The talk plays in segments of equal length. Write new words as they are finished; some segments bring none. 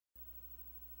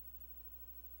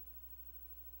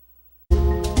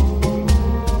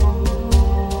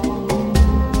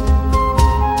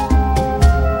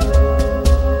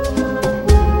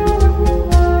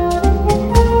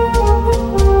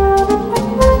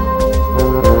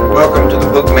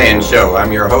Bookman Show.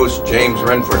 I'm your host, James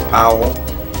Renford Powell,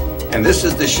 and this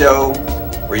is the show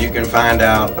where you can find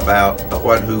out about the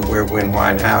what, who, where, when,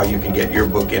 why, and how you can get your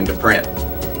book into print.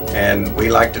 And we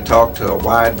like to talk to a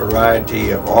wide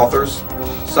variety of authors,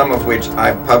 some of which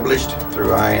I've published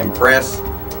through IAM Press,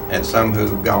 and some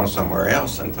who've gone somewhere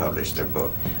else and published their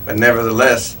book. But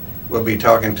nevertheless, we'll be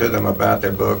talking to them about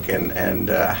their book and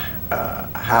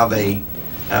how they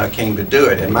came to do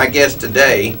it. And my guest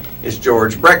today is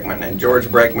Georg Breckmann, and Georg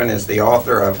Breckmann is the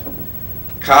author of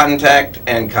Contact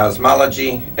and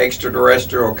Cosmology,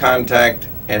 Extraterrestrial Contact,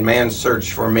 and Man's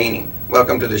Search for Meaning.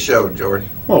 Welcome to the show, Georg.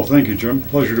 Well, thank you, Jim.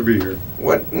 Pleasure to be here.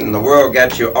 What in the world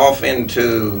got you off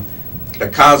into the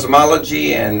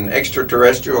cosmology and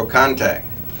extraterrestrial contact?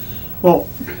 Well,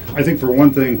 I think for one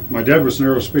thing, my dad was an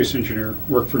aerospace engineer,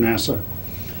 worked for NASA.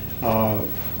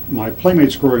 My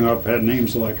playmates growing up had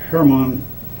names like Hermann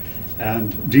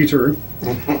and Dieter,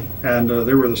 and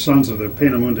they were the sons of the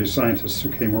Peenemünde scientists who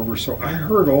came over. So I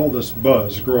heard all this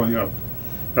buzz growing up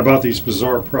about these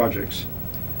bizarre projects.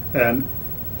 And,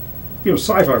 you know,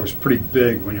 sci-fi was pretty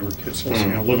big when you were kids, you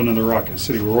know, living in the Rocket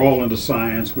City. We were all into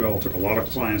science. We all took a lot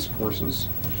of science courses.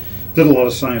 Did a lot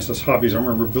of science as hobbies. I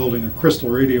remember building a crystal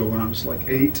radio when I was like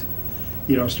 8.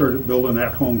 You know, started building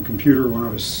that home computer when I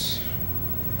was,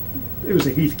 it was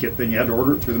a Heathkit thing. You had to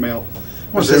order it through the mail.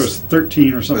 I want to say it was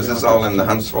 13 or something. Was this like all that. in the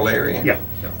Huntsville area? Yeah.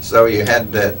 So you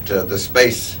had that, the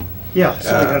space. Yeah,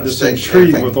 so I had this station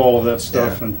intrigue thing. with all of that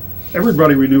stuff, Yeah. and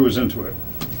everybody we knew was into it.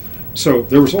 So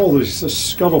there was all this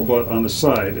scuttlebutt on the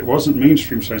side. It wasn't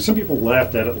mainstream science. Some people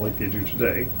laughed at it like they do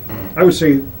today. I would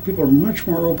say people are much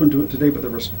more open to it today, but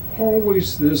there was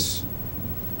always this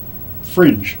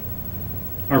fringe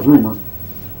of rumor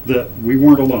that we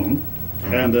weren't alone,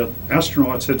 and that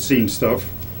astronauts had seen stuff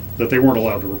that they weren't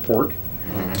allowed to report.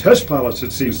 Test pilots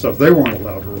had seen stuff they weren't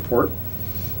allowed to report.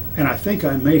 And I think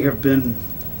I may have been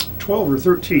 12 or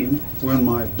 13 when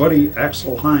my buddy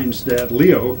Axel Hein's dad,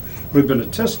 Leo, who had been a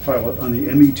test pilot on the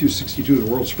Me-262,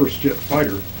 the world's first jet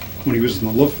fighter, when he was in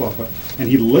the Luftwaffe, and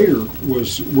he later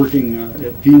was working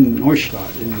at Wien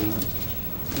Neustadt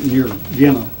near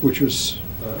Vienna, which was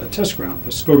a test ground, the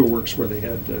Skoda Works, where they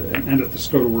had, and at the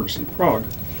Skoda Works in Prague,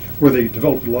 where they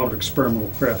developed a lot of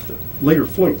experimental craft that later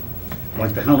flew,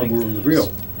 like the Hannibal and the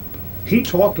Vril. He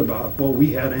talked about, well,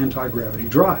 we had anti-gravity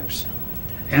drives.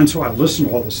 And so I listened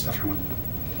to all this stuff and I went,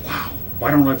 wow,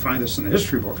 why don't I find this in the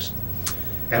history books?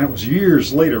 And it was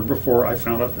years later before I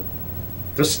found out that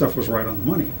this stuff was right on the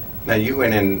money. Now you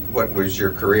went in, what was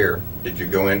your career? Did you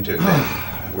go into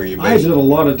that? Were you I did a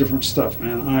lot of different stuff,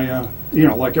 man. I, you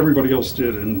know, like everybody else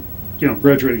did, and, you know,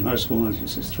 graduating high school in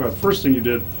 1965, the first thing you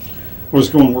did was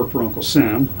go and work for Uncle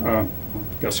Sam.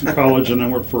 Got some college and then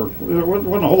worked for, there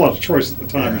wasn't a whole lot of choice at the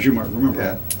time, as you might remember.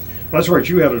 Yeah. That's right,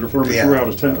 you had it before you were out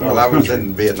of town. Well, I was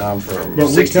in Vietnam from But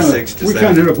 66 to we 70.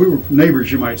 kind of ended up, we were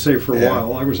neighbors, you might say, for a Yeah.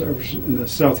 while. I was in the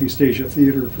Southeast Asia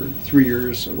Theater for 3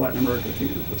 years, Latin America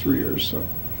Theater for 3 years, so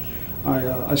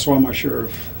I saw my share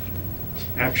of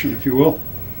action, if you will.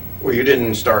 Well, you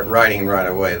didn't start writing right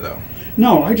away, though.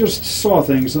 No, I just saw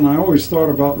things, and I always thought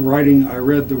about writing. I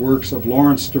read the works of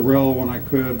Lawrence Darryl when I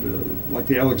could, like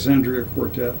the Alexandria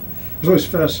Quartet. I was always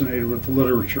fascinated with the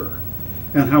literature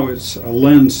and how it's a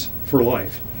lens for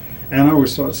life. And I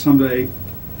always thought someday,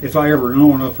 if I ever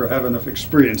know enough or have enough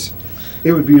experience,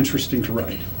 it would be interesting to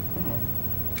write.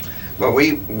 Well,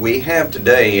 we have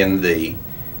today in the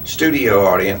studio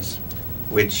audience,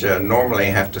 which normally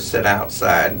have to sit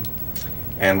outside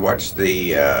and watch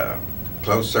the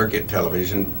closed circuit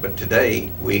television, but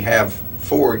today we have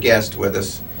 4 guests with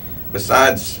us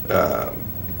besides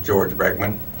Georg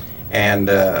Breckmann, and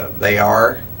they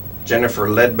are Jennifer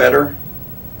Ledbetter,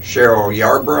 Cheryl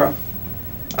Yarborough,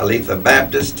 Aletha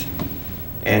Baptist,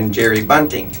 and Jerry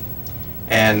Bunting.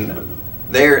 And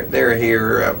they're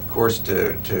here, of course,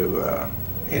 to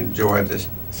enjoy this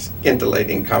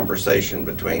scintillating conversation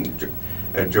between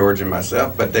George and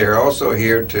myself, but they're also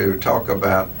here to talk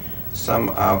about some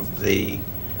of the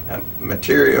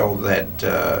material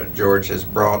that George has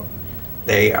brought,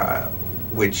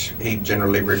 which he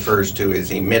generally refers to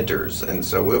as emitters. And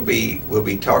so we'll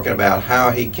be talking about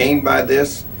how he came by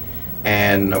this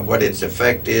and what its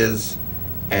effect is,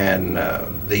 and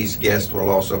these guests will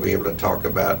also be able to talk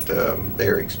about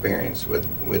their experience with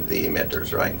the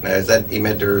emitters, right? Now, is that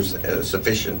emitters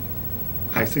sufficient?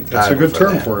 I think that's a good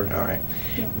term for it. All right.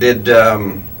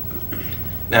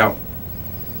 Now,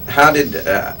 how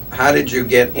did you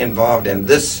get involved in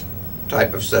this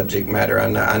type of subject matter?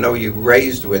 I know you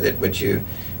raised with it, but you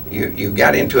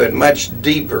got into it much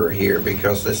deeper here,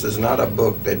 because this is not a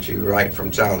book that you write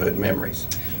from childhood memories.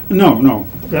 No,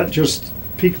 that just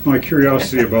piqued my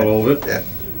curiosity about all of it. Yeah.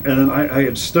 And then I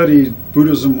had studied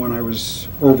Buddhism when I was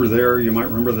over there. You might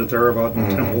remember the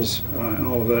Theravada temples and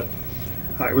all of that.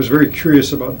 I was very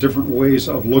curious about different ways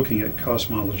of looking at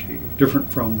cosmology,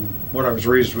 different from what I was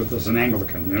raised with as an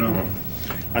Anglican, you know.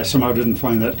 I somehow didn't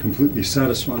find that completely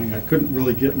satisfying. I couldn't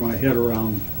really get my head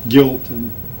around guilt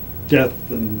and death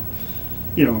and,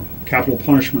 you know, capital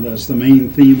punishment as the main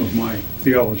theme of my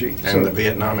theology. And the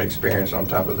Vietnam experience on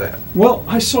top of that. Well,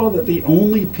 I saw that the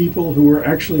only people who were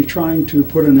actually trying to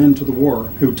put an end to the war,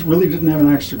 who really didn't have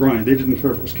an axe to grind, they didn't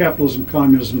care if it was capitalism,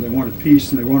 communism, they wanted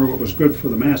peace, and they wanted what was good for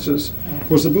the masses,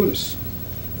 was the Buddhists.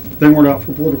 They weren't out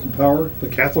for political power. The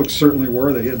Catholics certainly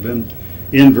were. They had been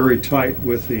in very tight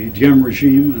with the Diem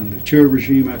regime and the Che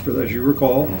regime after that, as you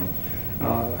recall.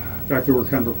 In fact, there were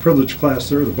kind of a privileged class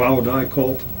there. The Bao Dai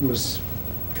cult was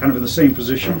kind of in the same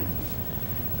position.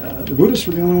 The Buddhists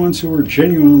were the only ones who were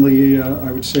genuinely,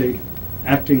 I would say,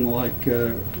 acting like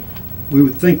we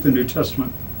would think the New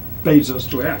Testament bids us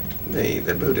to act.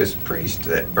 The Buddhist priest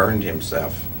that burned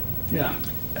himself. Yeah.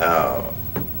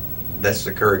 This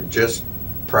occurred just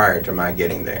prior to my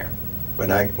getting there.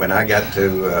 When I got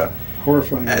to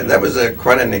horrifying. That was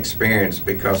quite an experience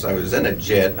because I was in a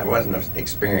jet. I wasn't an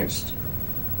experienced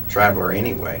traveler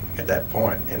anyway at that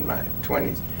point in my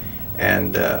 20s.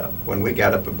 And when we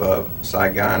got up above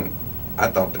Saigon, I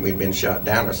thought that we'd been shot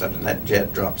down or something. That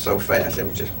jet dropped so fast, it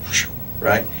was just whoosh,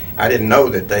 right? I didn't know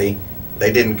that they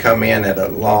didn't come in at a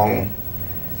long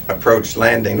approach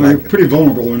landing. Well, you're pretty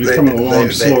vulnerable when you're coming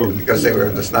along slow. Because they were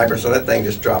the sniper, so that thing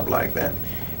just dropped like that.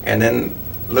 And then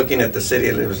looking at the city,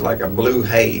 it was like a blue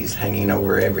haze hanging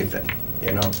over everything,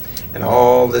 you know. And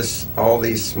all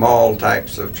these small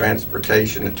types of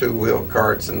transportation, the two-wheel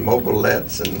carts and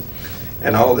mobilettes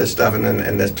and all this stuff, and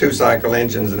there's 2-cycle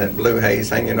engines and that blue haze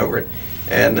hanging over it.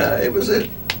 And it was a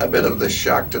bit of the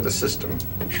shock to the system.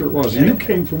 Sure it was. And you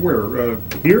came from where?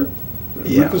 Here?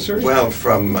 Yeah. Memphis area? Well,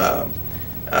 from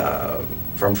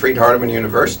Freed-Hardeman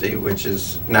University, which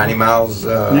is 90 miles...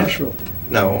 Nashville?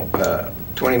 No,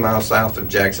 20 miles south of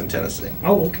Jackson, Tennessee.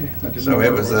 Oh, okay. I didn't know So it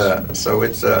where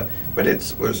was, but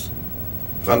it was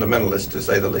fundamentalist to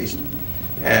say the least.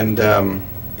 And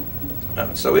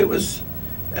so it was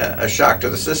a shock to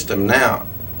the system. Now,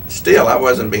 still, I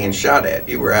wasn't being shot at.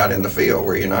 You were out in the field,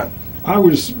 were you not? I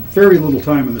was very little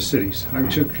time in the cities. I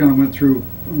just kind of went through,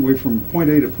 away from point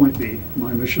A to point B.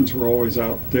 My missions were always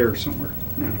out there somewhere.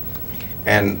 Yeah.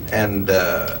 And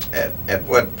at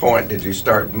what point did you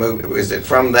start moving? Was it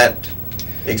from that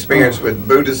experience with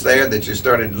Buddhists there that you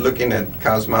started looking at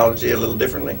cosmology a little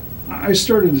differently? I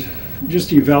started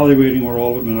just evaluating what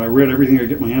all of it meant. I read everything I could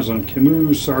get my hands on.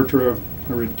 Camus, Sartre,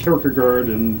 I read Kierkegaard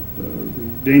and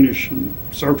the Danish, and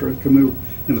Sartre and Camus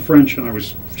in the French, and I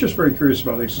was just very curious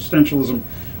about existentialism,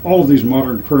 all of these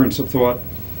modern currents of thought,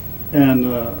 and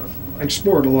I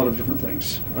explored a lot of different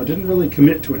things. I didn't really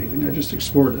commit to anything, I just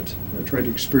explored it. I tried to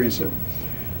experience it.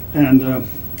 And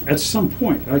at some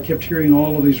point, I kept hearing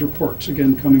all of these reports,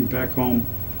 again, coming back home,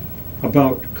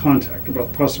 about contact,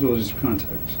 about the possibilities of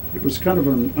contact. It was kind of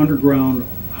an underground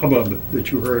hubbub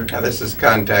that you heard. Now this is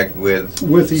contact with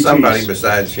ETs. Somebody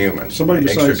besides humans. Somebody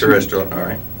besides extraterrestrial, humans. all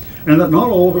right. And that not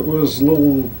all of it was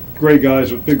little gray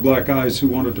guys with big black eyes who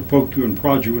wanted to poke you and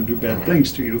prod you and do bad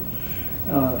things to you.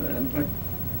 And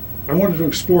I wanted to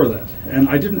explore that. And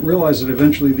I didn't realize that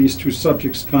eventually these two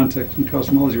subjects, contact and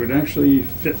cosmology, would actually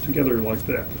fit together like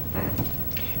that.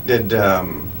 Did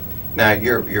now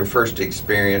your first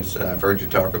experience, I've heard you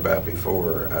talk about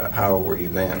before, how old were you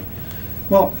then?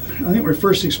 Well, I think my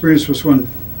first experience was when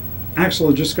Axel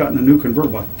had just gotten a new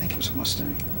convertible. I think it was a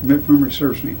Mustang, if memory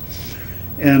serves me.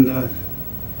 And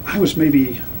I was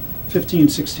maybe 15,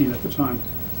 16 at the time.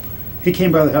 He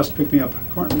came by the house to pick me up.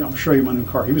 I'll show you my new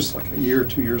car. He was like a year,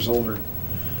 2 years older.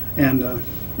 And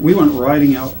we went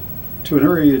riding out to an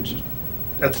area,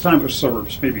 at the time it was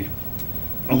suburbs, maybe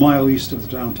a mile east of the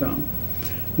downtown.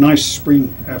 Nice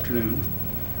spring afternoon,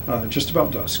 just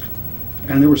about dusk.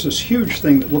 And there was this huge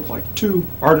thing that looked like two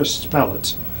artists'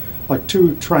 palettes, like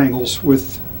two triangles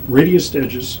with radiused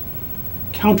edges,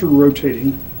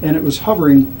 counter-rotating, and it was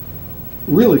hovering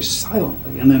really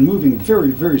silently and then moving very,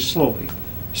 very slowly,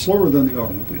 slower than the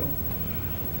automobile.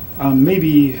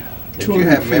 Maybe 200 Did you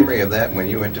have feet. memory of that when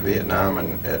you went to Vietnam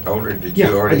and older? Did Yeah,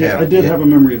 you already have? I did have a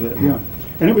memory of that, yeah.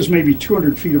 And it was maybe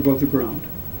 200 feet above the ground.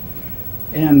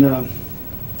 And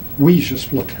we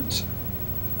just looked at it and said,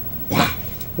 wow,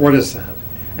 what is that?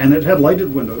 And it had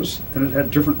lighted windows, and it had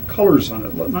different colors on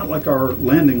it, not like our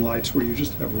landing lights where you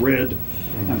just have red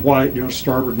and white, you know,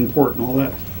 starboard and port and all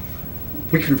that.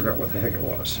 We couldn't figure out what the heck it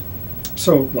was.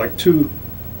 So, like two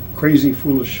crazy,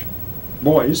 foolish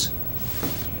boys,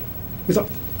 we thought,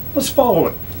 let's follow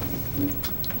it.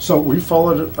 So we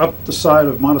followed it up the side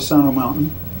of Montesano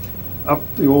Mountain, up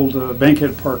the old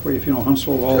Bankhead Parkway, if you know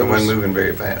Huntsville. So it wasn't moving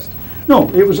very fast. No,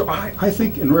 it was, I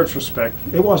think in retrospect,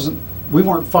 it wasn't, we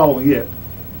weren't following it.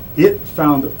 It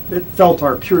felt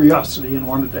our curiosity and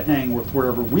wanted to hang with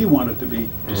wherever we wanted to be.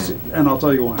 And I'll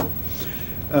tell you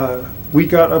why. We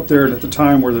got up there, and at the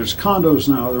time where there's condos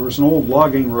now, there was an old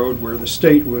logging road where the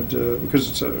state would, because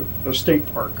it's a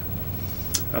state park,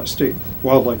 a state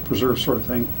wildlife preserve sort of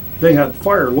thing, they had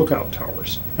fire lookout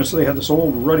towers. And so they had this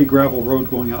old ruddy gravel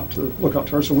road going out to the lookout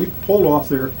tower. So we pulled off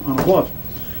there on a bluff.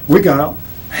 We got out,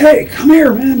 hey, come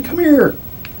here, man, come here.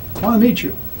 I want to meet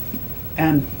you.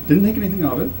 And didn't think anything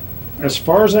of it. As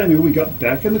far as I knew, we got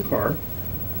back in the car,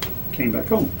 came back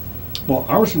home. Well,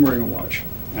 I wasn't wearing a watch.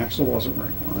 Axel wasn't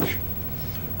wearing a watch.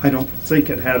 I don't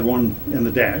think it had one in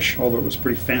the dash, although it was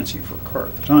pretty fancy for a car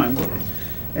at the time.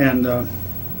 And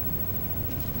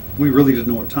we really didn't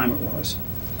know what time it was.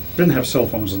 Didn't have cell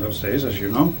phones in those days, as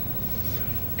you know.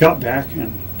 Got back,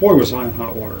 and boy, was I in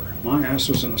hot water. My ass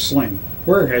was in a sling.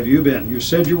 Where have you been? You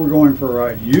said you were going for a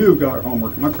ride. You got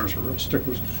homework. My parents were real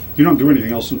sticklers. You don't do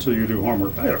anything else until you do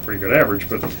homework. I had a pretty good average,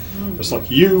 but it's like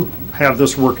you have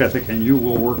this work ethic and you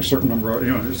will work a certain number of,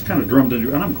 it's kind of drummed into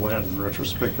you. And I'm glad in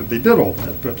retrospect that they did all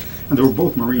that. And they were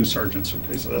both Marine sergeants,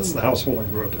 okay, so that's the household I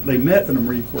grew up in. They met in a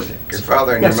Marine Corps dance. Your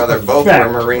father and your mother both were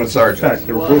Marine sergeants. In fact,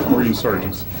 they were both Marine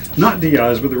sergeants. Not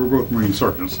DIs, but they were both Marine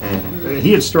sergeants.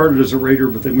 He had started as a raider,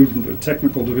 but they moved him to a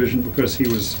technical division because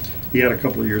he had a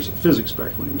couple of years of physics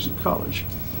back when he was in college.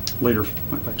 Later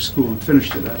went back to school and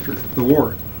finished it after the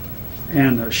war.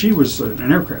 And she was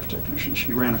an aircraft technician.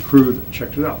 She ran a crew that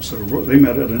checked it out. So they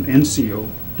met at an NCO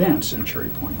dance in Cherry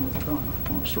Point, North Carolina.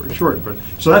 Long story short, but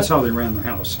so that's how they ran the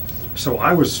house. So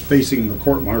I was facing the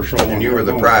court martial. And you were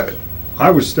the private.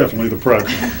 I was definitely the private.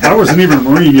 I wasn't even a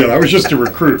Marine yet. I was just a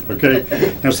recruit, okay?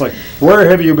 And it's like, where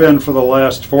have you been for the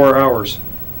last 4 hours?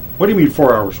 What do you mean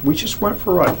 4 hours? We just went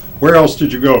for a ride. Where else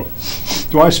did you go?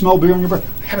 Do I smell beer on your breath?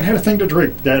 I haven't had a thing to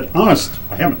drink, Dad. Honest,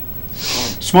 I haven't.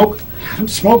 Smoke? I haven't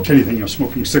smoked anything.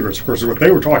 Smoking cigarettes, of course, is what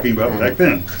they were talking about back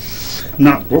then.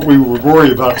 Not what we would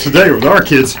worry about today with our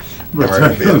kids. But,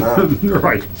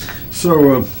 right.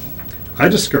 So I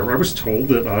was told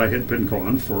that I had been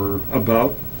gone for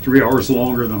about 3 hours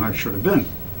longer than I should have been.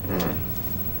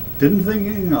 Didn't think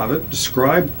anything of it.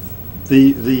 Described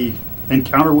the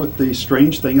encounter with the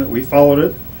strange thing that we followed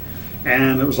it.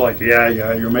 And it was like, yeah,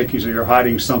 you're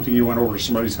hiding something. You went over to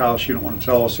somebody's house. You don't want to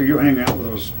tell us. So you hang out with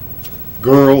those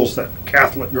girls, that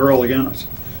Catholic girl again. I said,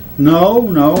 no.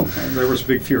 And there was a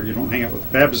big fear. You don't hang out with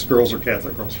Baptist girls or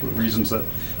Catholic girls for the reasons that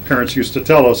parents used to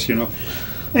tell us,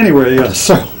 Anyway,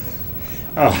 so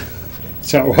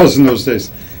that's how it was in those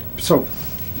days. So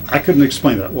I couldn't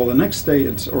explain that. Well, the next day,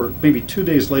 or maybe 2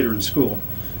 days later in school,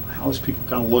 all these people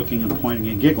kind of looking and pointing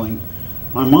and giggling.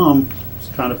 My mom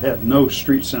kind of had no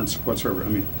street sense whatsoever. I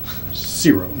mean,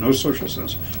 zero, no social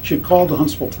sense. She had called the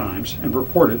Huntsville Times and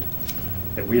reported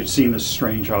that we had seen this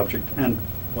strange object and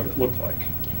what it looked like.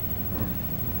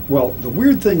 Well, the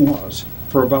weird thing was,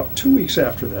 for about 2 weeks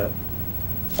after that,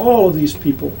 all of these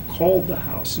people called the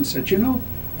house and said,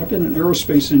 I've been an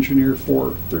aerospace engineer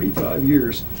for 35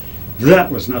 years.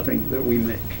 That was nothing that we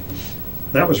make.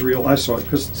 That was real. I saw it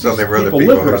because so there were other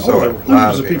people who saw it.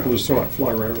 Hundreds of people who saw it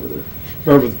fly right over there,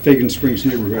 right over the Fagan Springs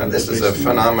neighborhood. Now, this is a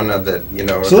phenomena that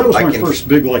So that was like my first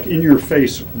big, in your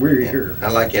face. We're here.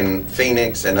 Like in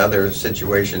Phoenix and other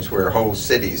situations where whole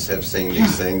cities have seen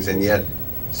these things, and yet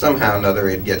somehow or another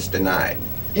it gets denied.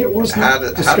 It was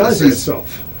not disguising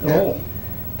itself at all.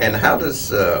 And how does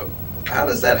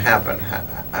that happen?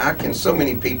 How can so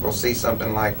many people see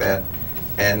something like that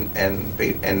and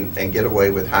get away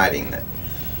with hiding that?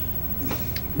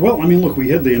 Well, I mean, look, we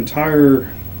had the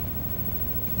entire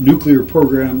nuclear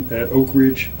program at Oak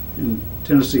Ridge in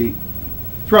Tennessee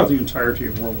throughout the entirety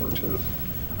of World War II.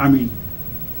 I mean,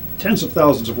 tens of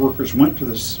thousands of workers went to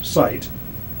this site,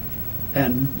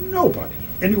 and nobody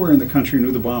anywhere in the country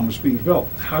knew the bomb was being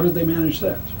developed. How did they manage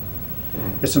that?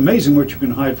 It's amazing what you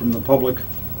can hide from the public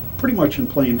pretty much in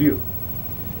plain view.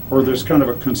 Or there's kind of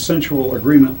a consensual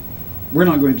agreement. We're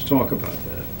not going to talk about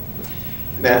that.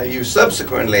 Now, you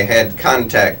subsequently had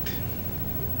contact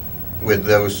with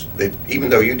those that, even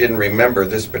though you didn't remember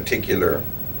this particular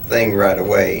thing right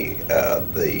away,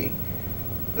 the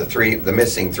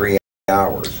missing 3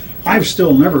 hours. I've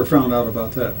still never found out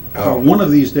about that. Oh. One of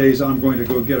these days, I'm going to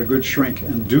go get a good shrink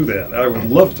and do that. I would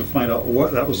love to find out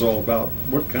what that was all about,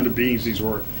 what kind of beings these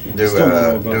were. Do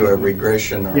a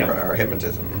regression or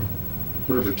hypnotism.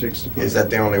 Whatever it takes to find Is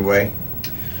that the only way?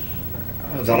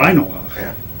 That I know of.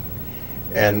 Yeah.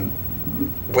 And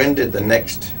when did the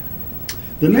next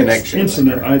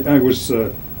incident, I was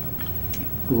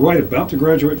right about to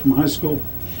graduate from high school,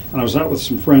 and I was out with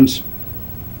some friends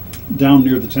down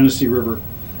near the Tennessee River,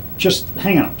 just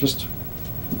hanging out, just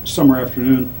summer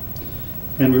afternoon.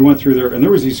 And we went through there, and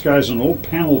there was these guys in an old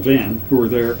panel van who were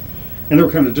there, and they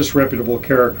were kind of disreputable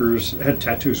characters, had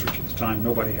tattoos, which at the time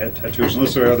nobody had tattoos,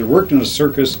 unless they either worked in a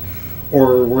circus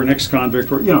or were an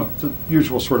ex-convict, or, you know, the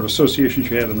usual sort of associations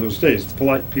you had in those days. The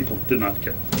polite people did not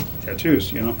get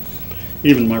tattoos, you know.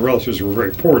 Even my relatives who were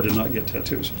very poor did not get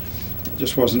tattoos. It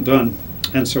just wasn't done.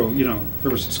 And so, you know,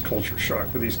 there was this culture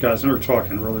shock with these guys, and they were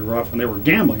talking really rough, and they were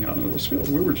gambling out in those fields.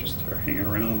 We were just there hanging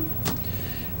around,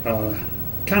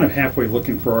 kind of halfway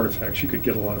looking for artifacts. You could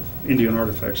get a lot of Indian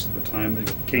artifacts at the time.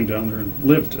 They came down there and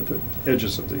lived at the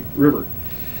edges of the river.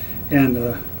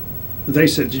 And they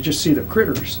said, "Did you see the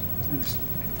critters?"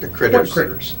 The critters? What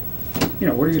critters? You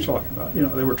know, what are you talking about? You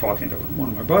know, they were talking to one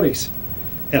of my buddies.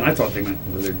 And I thought they meant,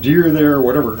 were there deer there or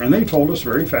whatever? And they told us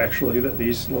very factually that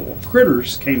these little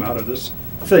critters came out of this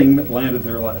thing that landed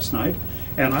there last night.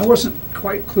 And I wasn't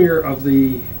quite clear of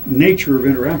the nature of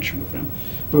interaction with them.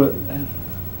 But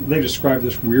they described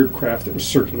this weird craft that was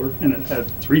circular, and it had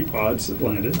 3 pods that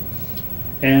landed.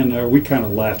 And we kind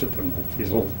of laughed at them.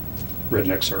 These little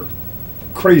rednecks are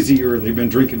crazy, or they've been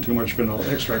drinking too much vanilla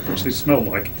extract, which they smelled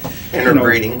like.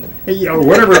 Interbreeding. You know,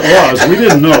 whatever it was, we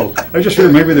didn't know. I just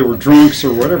figured maybe they were drunks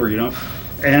or whatever, you know.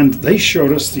 And they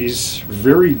showed us these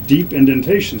very deep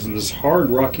indentations in this hard,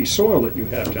 rocky soil that you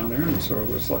have down there. And so it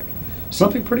was like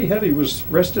something pretty heavy was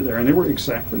rested there, and they were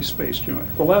exactly spaced, you know,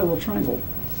 equilateral triangle.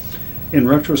 In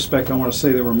retrospect, I want to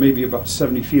say they were maybe about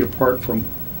 70 feet apart from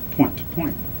point to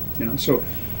point, you know. So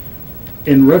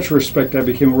in retrospect, I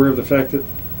became aware of the fact that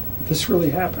this really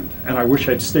happened, and I wish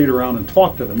I'd stayed around and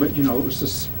talked to them, but you know, it was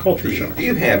this culture shock. Do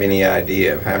you have any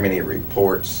idea of how many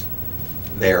reports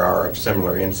there are of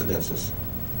similar incidences?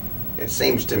 It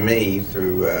seems to me,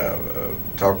 through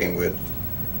talking with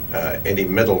Eddie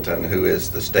Middleton, who is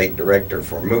the state director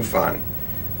for MUFON,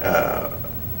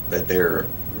 that they're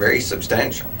very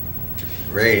substantial.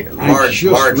 Very large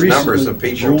numbers of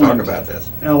people talk about this.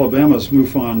 Alabama's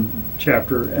MUFON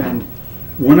chapter, and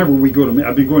whenever we go to,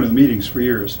 I've been going to the meetings for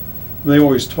years, they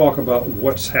always talk about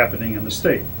what's happening in the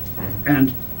state.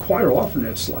 And quite often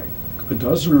it's like a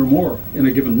dozen or more in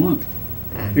a given month.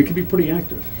 It can be pretty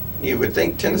active. You would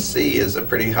think Tennessee is a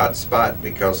pretty hot spot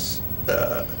because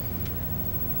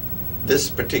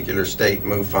this particular state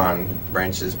MUFON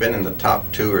branch has been in the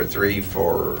top 2 or 3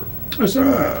 for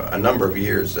a number of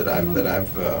years that I've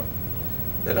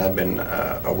been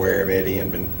aware of Eddie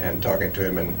and talking to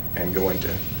him and going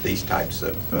to these types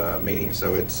of meetings.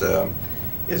 So it's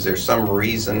is there some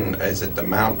reason? Is it the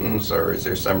mountains, or is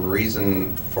there some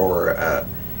reason for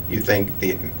you think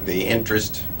the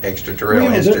interest,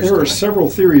 extraterrestrial interest? There are several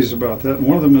theories about that.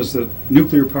 One of them is that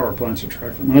nuclear power plants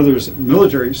attract them. Another is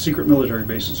that secret military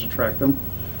bases attract them.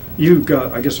 You've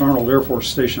got, I guess, Arnold Air Force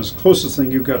Station is the closest thing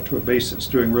you've got to a base that's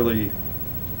doing really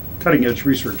cutting-edge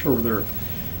research over there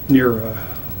near,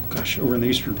 over in the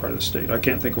eastern part of the state. I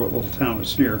can't think of what little town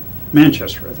it's near.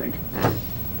 Manchester, I think.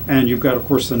 And you've got, of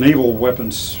course, the naval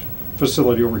weapons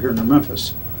facility over here near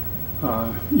Memphis.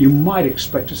 You might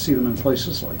expect to see them in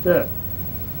places like that.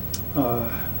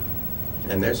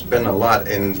 And there's been a lot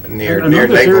near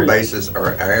naval bases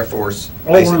or Air Force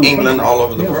base, England, all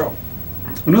over the world.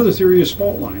 Another theory is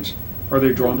fault lines. Are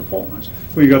they drawn to fault lines?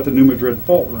 Well, you got the New Madrid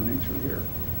fault running through here.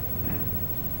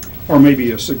 Or maybe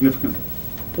a significant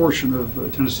portion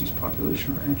of Tennessee's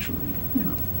population are actually, you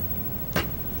know.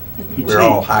 We're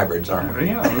all hybrids, aren't we?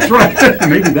 Yeah, that's right.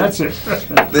 Maybe that's it.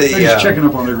 They're just checking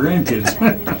up on their grandkids.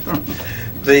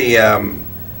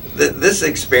 This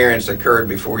experience occurred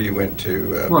before you went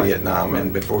to Vietnam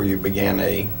and before you began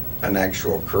an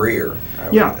actual career.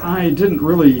 I didn't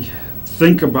really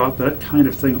think about that kind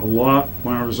of thing a lot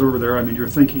when I was over there. I mean, you're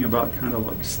thinking about kind of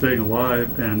like staying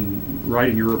alive and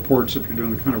writing your reports if you're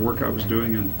doing the kind of work I was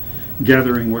doing, and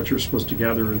gathering what you're supposed to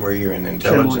gather. And were you in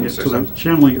intelligence or something?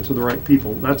 Channeling it to the right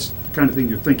people. That's the kind of thing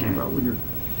you're thinking about when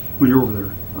you're over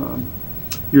there.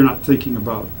 You're not thinking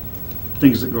about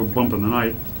things that go bump in the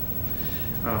night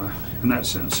in that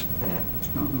sense,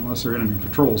 unless they're enemy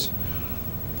patrols.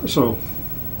 So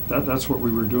that's what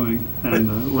we were doing.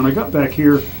 And when I got back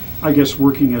here, I guess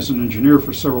working as an engineer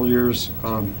for several years,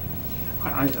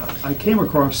 I came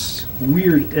across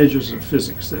weird edges of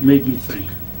physics that made me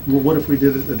think, well, what if we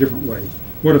did it a different way?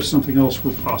 What if something else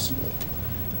were possible?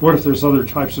 What if there's other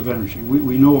types of energy?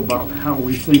 We know about how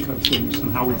we think of things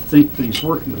and how we think things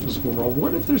work in the physical world.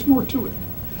 What if there's more to it?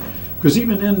 Because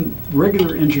even in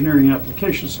regular engineering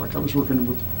applications, like I was working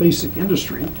with basic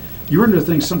industry, you're into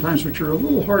things sometimes which are a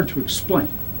little hard to explain.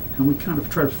 And we kind of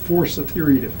try to force a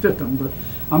theory to fit them, but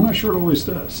I'm not sure it always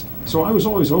does. So I was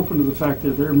always open to the fact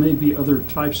that there may be other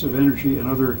types of energy and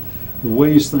other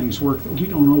ways things work that we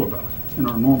don't know about in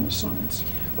our normal science.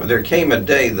 Well, there came a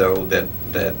day, though, that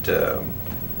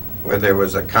where there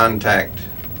was a contact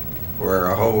where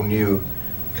a whole new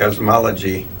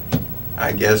cosmology,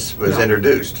 I guess, was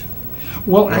introduced.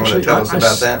 Well, You actually, want to tell us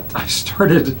about that? I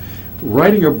started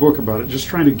writing a book about it, just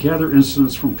trying to gather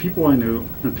incidents from people I knew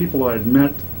and people I had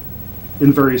met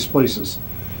in various places.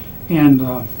 And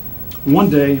one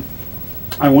day,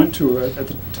 I went to, at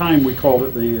the time we called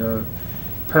it the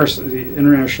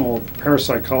International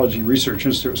Parapsychology Research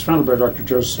Institute. It was founded by Dr.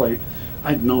 Joe Slate.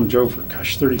 I'd known Joe for,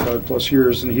 35 plus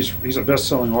years, and he's a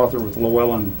best-selling author with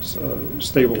Llewellyn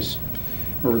Stables,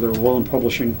 or the Llewellyn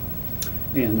Publishing.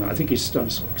 And I think he's done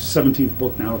his 17th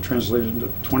book now, translated into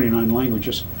 29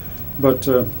 languages. But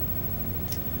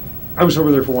I was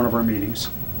over there for one of our meetings,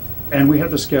 and we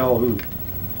had this gal who,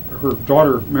 her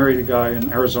daughter married a guy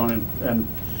in Arizona, and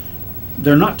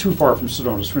they're not too far from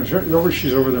Sedona.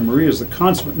 She's over there. Maria's the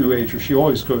consummate New Ager. She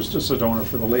always goes to Sedona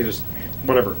for the latest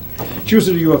whatever. She was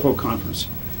at a UFO conference.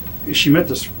 She met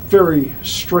this very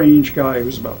strange guy who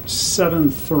was about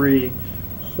 7'3",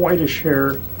 whitish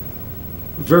hair,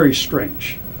 very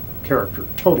strange character,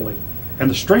 totally. And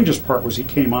the strangest part was he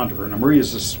came onto her. Now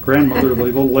Maria's this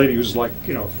grandmotherly little lady who's like,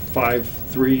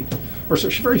 5'3", or so.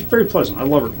 She's very, very pleasant. I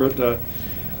love her, but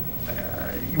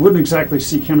you wouldn't exactly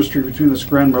see chemistry between this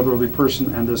grandmotherly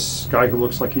person and this guy who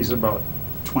looks like he's about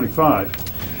 25.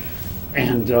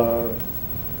 And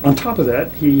on top of that,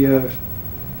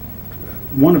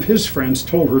 one of his friends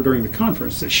told her during the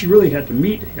conference that she really had to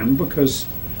meet him because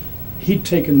he'd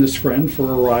taken this friend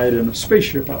for a ride in a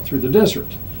spaceship out through the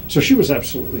desert. So she was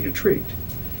absolutely intrigued.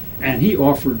 And he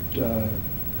offered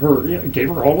gave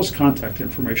her all his contact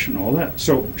information and all that.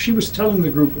 So she was telling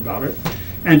the group about it.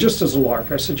 And just as a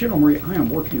lark, I said, Marie, I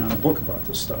am working on a book about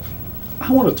this stuff.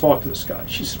 I want to talk to this guy.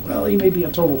 She said, well, he may be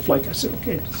a total flake. I said,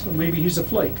 okay, so maybe he's a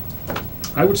flake.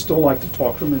 I would still like to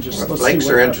talk to him and just let's see flakes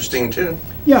what are happens. interesting too.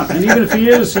 Yeah, and even if he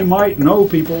is, he might know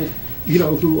people,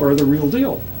 who are the real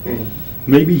deal.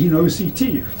 Maybe he knows ET.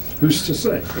 Who's to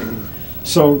say?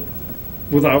 So,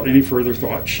 without any further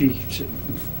thought, she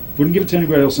wouldn't give it to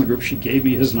anybody else in the group. She gave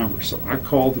me his number, so I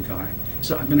called the guy. He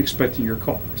said, I've been expecting your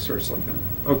call. I started like,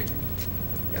 okay.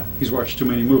 Yeah, he's watched too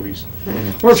many movies.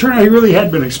 Well, it turned out he really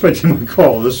had been expecting my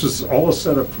call. This was all a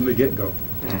setup from the get-go.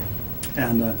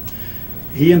 And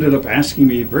he ended up asking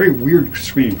me a very weird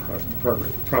screening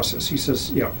process. He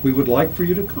says, yeah, we would like for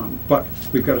you to come, but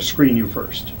we've got to screen you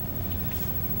first.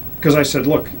 Because I said,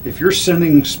 look, if you're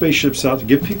sending spaceships out to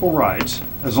give people rides,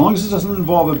 as long as it doesn't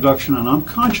involve abduction, and I'm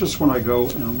conscious when I go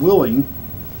and willing,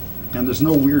 and there's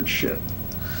no weird shit,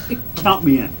 count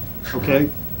me in, okay?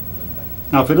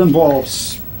 Now, if it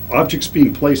involves objects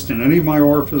being placed in any of my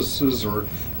orifices or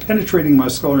penetrating my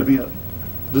skull or anything,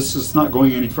 this is not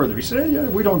going any further. He said, yeah,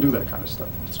 we don't do that kind of stuff.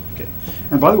 It's okay.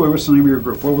 And by the way, what's the name of your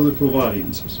group? What were the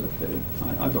Pleiadians? I said, okay,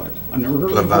 I've never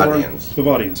heard of Pleiadians.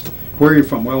 Pleiadians. Where are you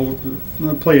from? Well,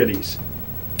 the Pleiades.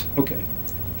 Okay.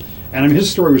 And I mean, his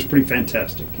story was pretty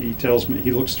fantastic. He tells me,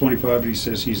 he looks 25, but he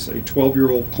says he's a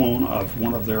 12-year-old clone of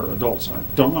one of their adults. I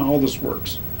don't know how this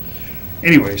works.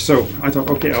 Anyway, so I thought,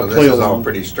 okay, I'll play along. So this is all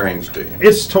pretty strange to you.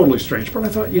 It's totally strange, but I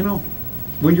thought,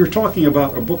 when you're talking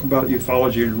about a book about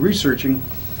ufology and researching,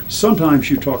 sometimes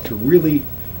you talk to really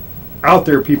out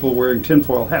there people wearing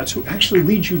tinfoil hats who actually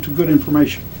lead you to good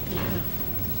information.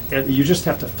 And you just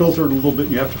have to filter it a little bit,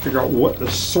 and you have to figure out what the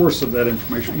source of that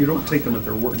information. You don't take them at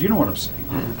their word. You know what I'm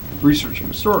saying? Researching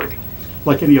a story,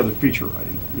 like any other feature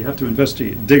writing. You have to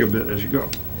investigate, dig a bit as you go.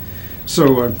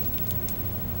 So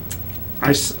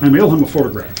I mailed him a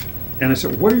photograph, and I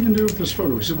said, what are you going to do with this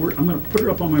photo? He said, I'm going to put it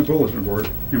up on my bulletin board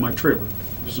in my trailer.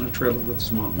 It was in a trailer with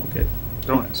his mom, okay?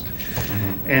 Don't ask.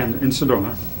 And in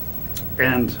Sedona.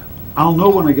 And I'll know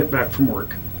when I get back from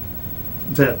work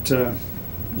that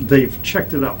they've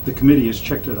checked it out. The committee has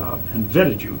checked it out and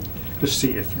vetted you to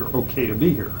see if you're okay to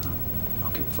be here.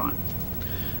 Okay, fine.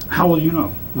 How will you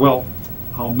know? Well,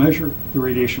 I'll measure the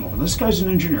radiation level. This guy's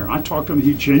an engineer. I talked to him.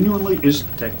 He genuinely is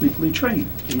technically trained.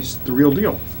 He's the real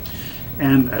deal.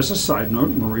 And as a side note,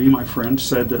 Marie, my friend,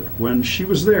 said that when she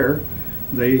was there,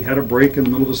 they had a break in the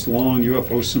middle of this long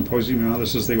UFO symposium.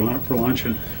 This is, they went out for lunch,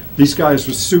 and these guys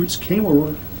with suits came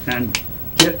over and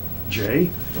get Jay.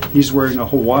 He's wearing a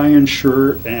Hawaiian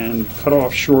shirt and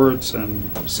cut-off shorts and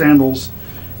sandals,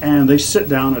 and they sit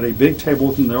down at a big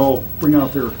table, and they all bring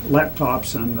out their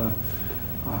laptops and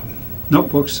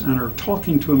notebooks and are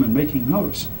talking to him and making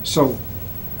notes. So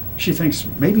she thinks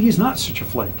maybe he's not such a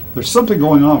flake. There's something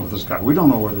going on with this guy. We don't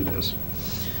know what it is.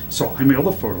 So I mail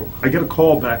the photo. I get a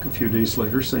call back a few days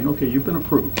later saying, okay, you've been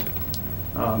approved.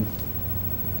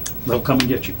 They'll come and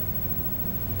get you.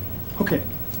 Okay.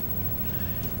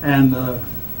 And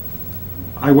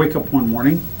I wake up one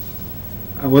morning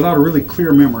without a really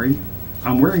clear memory.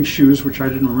 I'm wearing shoes, which I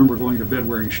didn't remember going to bed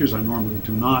wearing shoes. I normally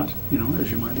do not, you know,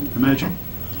 as you might imagine.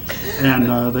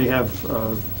 And they have,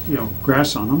 you know,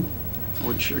 grass on them,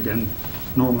 which again,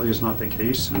 normally is not the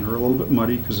case. And they're a little bit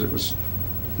muddy because it was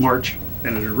March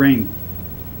and it had rained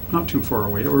not too far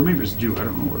away, or maybe it was dew, I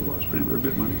don't know what it was, but anyway, a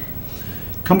bit muddy.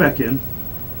 Come back in,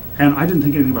 and I didn't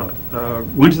think anything about it.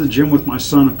 Went to the gym with my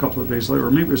son a couple of days later,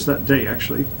 or maybe it was that day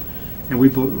actually, and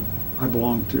I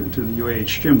belonged to the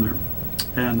UAH gym there,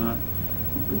 and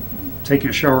taking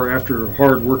a shower after a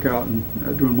hard workout and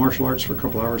doing martial arts for a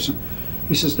couple hours. And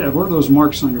he says, "Dad, what are those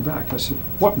marks on your back?" I said,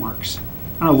 "What marks?"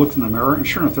 And I looked in the mirror, and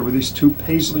sure enough, there were these two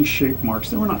paisley-shaped marks.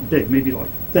 They were not big, maybe like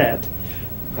that,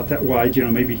 about that wide, you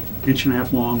know, maybe inch and a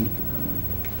half long,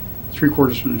 3/4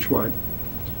 of an inch wide.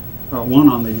 One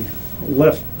on the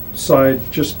left side,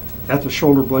 just at the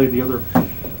shoulder blade, the other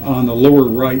on the lower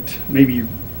right, maybe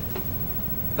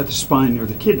at the spine near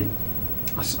the kidney.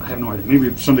 I have no idea.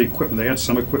 Maybe some of the equipment, they had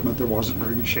some equipment that wasn't in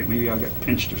very good shape. Maybe I got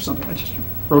pinched or something. I just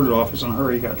wrote it off. I was in a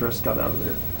hurry, got dressed, got out of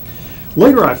there.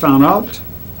 Later I found out,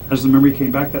 as the memory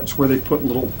came back, that's where they put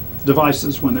little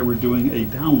devices when they were doing a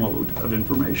download of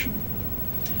information.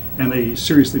 And they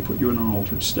seriously put you in an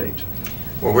altered state.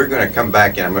 Well, we're going to come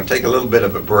back, and I'm going to take a little bit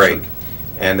of a break,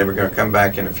 and then we're going to come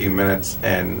back in a few minutes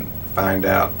and find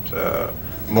out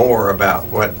more about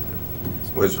what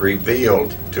was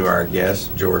revealed to our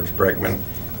guest, Georg Breckmann,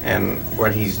 and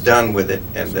what he's done with it,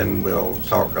 and then we'll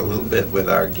talk a little bit with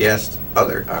our guest,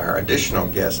 our additional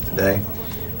guest today,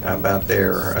 about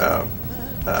their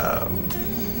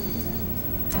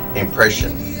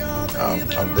impression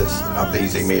of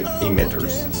these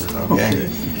emitters. Okay.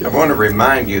 I want to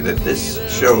remind you that this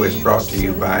show is brought to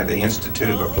you by the Institute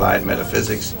of Applied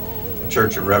Metaphysics, the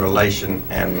Church of Revelation,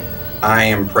 and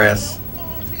IAM Press,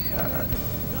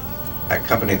 a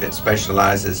company that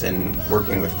specializes in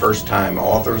working with first-time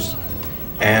authors,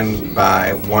 and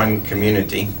by One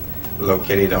Community,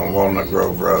 located on Walnut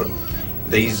Grove Road.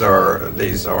 These are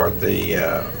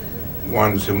the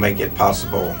ones who make it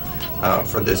possible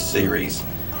for this series.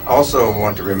 Also, I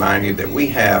want to remind you that we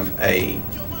have a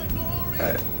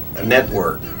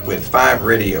network with 5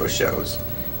 radio shows.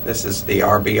 This is the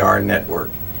RBR network,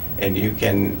 and you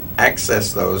can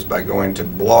access those by going to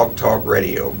Blog Talk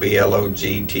Radio,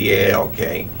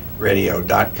 BLOGTALK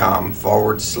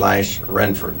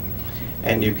radio.com/Renford.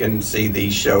 And you can see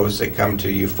these shows that come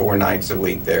to you 4 nights a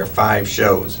week. There are 5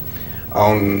 shows.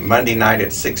 On Monday night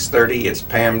at 6:30, it's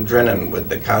Pam Drinnon with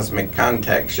the Cosmic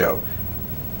Contact Show,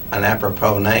 an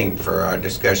apropos name for our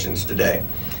discussions today.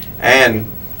 And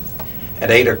at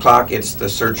 8 o'clock, it's the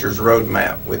Searcher's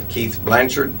Roadmap with Keith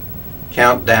Blanchard,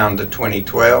 Countdown to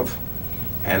 2012.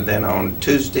 And then on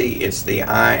Tuesday, it's the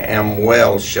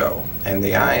IAM-Well show. And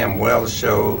the IAM-Well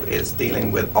show is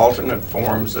dealing with alternate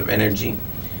forms of energy.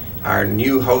 Our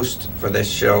new host for this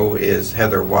show is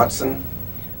Heather Watson,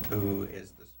 who is